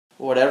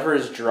whatever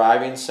is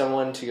driving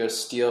someone to go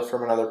steal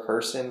from another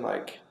person,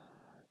 like,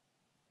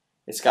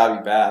 it's gotta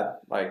be bad.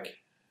 Like,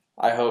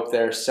 I hope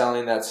they're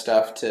selling that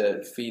stuff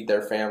to feed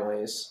their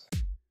families.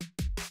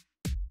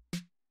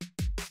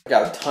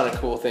 Got a ton of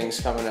cool things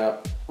coming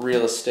up.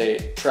 Real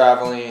estate,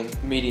 traveling,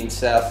 meeting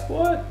Seth.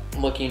 What?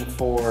 Looking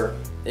for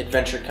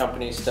adventure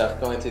company stuff,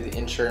 going through the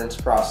insurance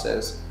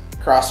process,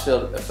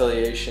 cross-field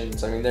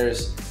affiliations. I mean,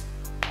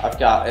 I've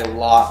got a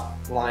lot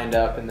lined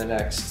up in the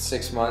next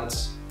 6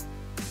 months.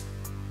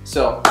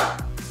 So,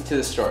 to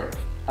the story.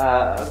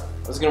 I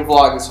was gonna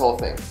vlog this whole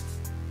thing.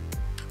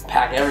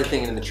 Pack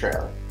everything into the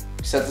trailer.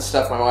 Except the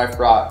stuff my wife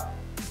brought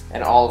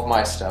and all of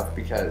my stuff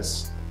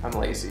because I'm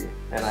lazy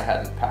and I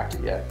hadn't packed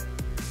it yet.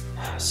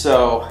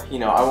 So,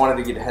 I wanted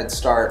to get a head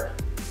start,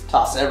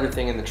 toss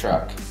everything in the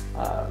truck.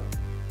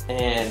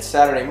 And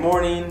Saturday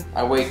morning,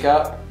 I wake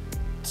up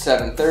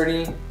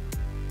 7:30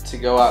 to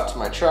go out to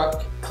my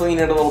truck, clean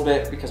it a little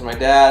bit because my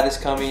dad is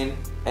coming,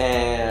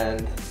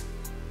 and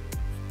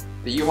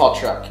the U-Haul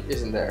truck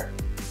isn't there.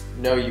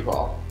 No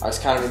U-Haul. I was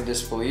kind of in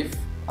disbelief.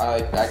 I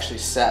actually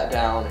sat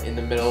down in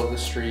the middle of the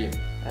street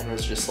and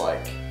was just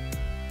like,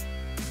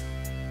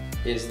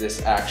 is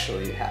this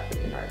actually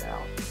happening right now?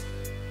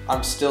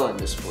 I'm still in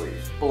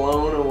disbelief.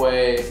 Blown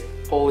away.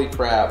 Holy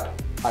crap.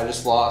 I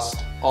just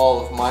lost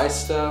all of my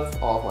stuff,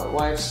 all of my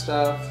wife's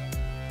stuff,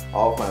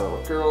 all of my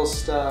little girl's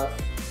stuff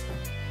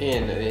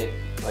in an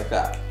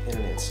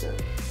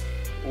instant.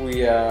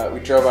 We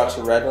drove out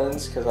to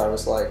Redlands because I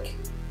was like,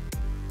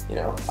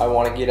 I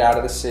want to get out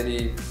of the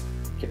city.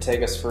 It could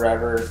take us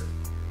forever.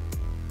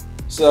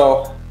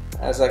 So,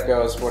 as that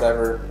goes,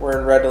 whatever. We're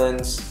in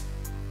Redlands.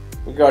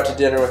 We go out to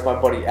dinner with my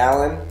buddy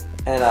Alan,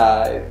 and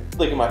I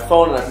look at my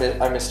phone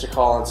and I missed a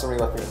call and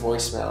somebody left me a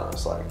voicemail. I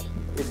was like,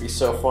 it'd be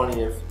so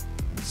funny if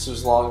this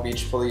was Long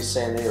Beach police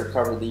saying they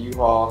recovered the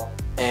U-Haul,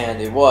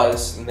 and it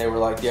was, and they were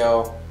like,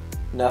 yo,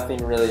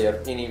 nothing really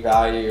of any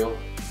value,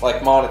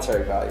 like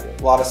monetary value,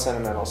 a lot of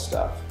sentimental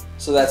stuff.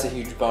 So that's a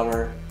huge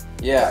bummer.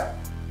 Yeah.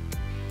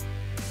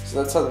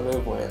 So that's how the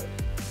move went.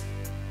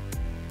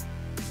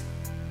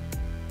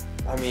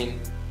 I mean,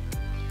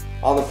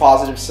 on the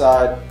positive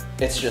side,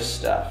 it's just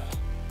stuff.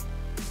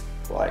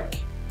 Like,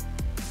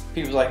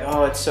 people's like,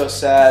 oh, it's so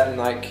sad, and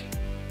like,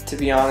 to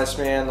be honest,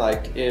 man,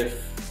 like,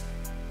 if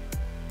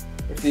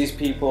these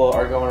people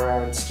are going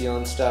around and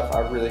stealing stuff,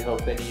 I really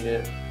hope they need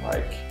it.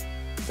 Like,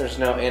 there's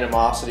no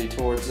animosity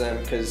towards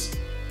them, because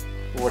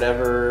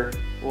whatever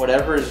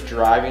is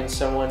driving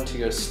someone to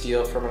go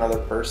steal from another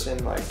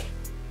person, like,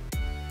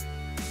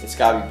 it's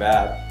gotta be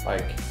bad.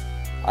 Like,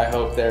 I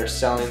hope they're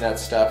selling that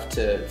stuff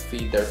to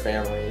feed their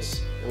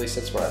families. At least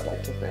that's what I'd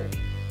like to think.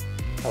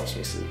 Helps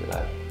me sleep at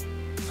night.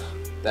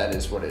 That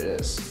is what it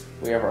is.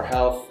 We have our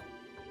health,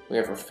 we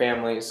have our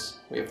families,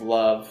 we have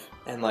love,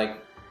 and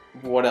like,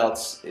 what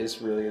else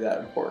is really that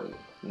important?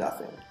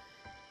 Nothing.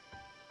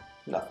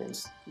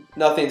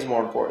 Nothing's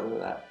more important than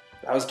that.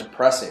 That was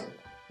depressing.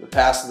 The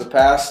past is the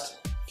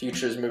past,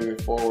 future is moving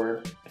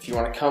forward. If you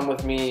want to come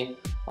with me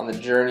on the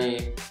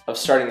journey of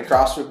starting the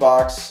CrossFit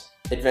box,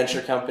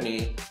 adventure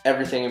company,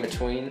 everything in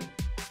between,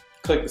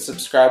 click the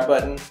subscribe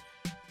button.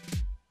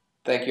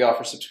 Thank you all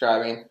for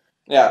subscribing.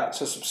 Yeah,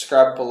 so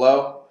subscribe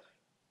below,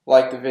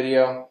 like the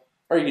video,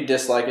 or you can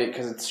dislike it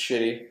because it's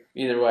shitty.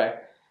 Either way,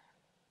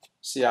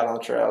 see you out on the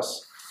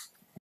trails.